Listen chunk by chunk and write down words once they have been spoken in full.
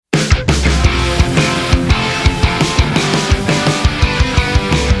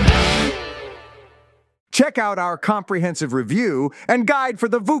Check out our comprehensive review and guide for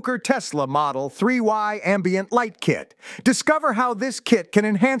the Vouker Tesla Model 3Y Ambient Light Kit. Discover how this kit can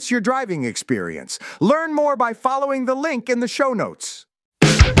enhance your driving experience. Learn more by following the link in the show notes.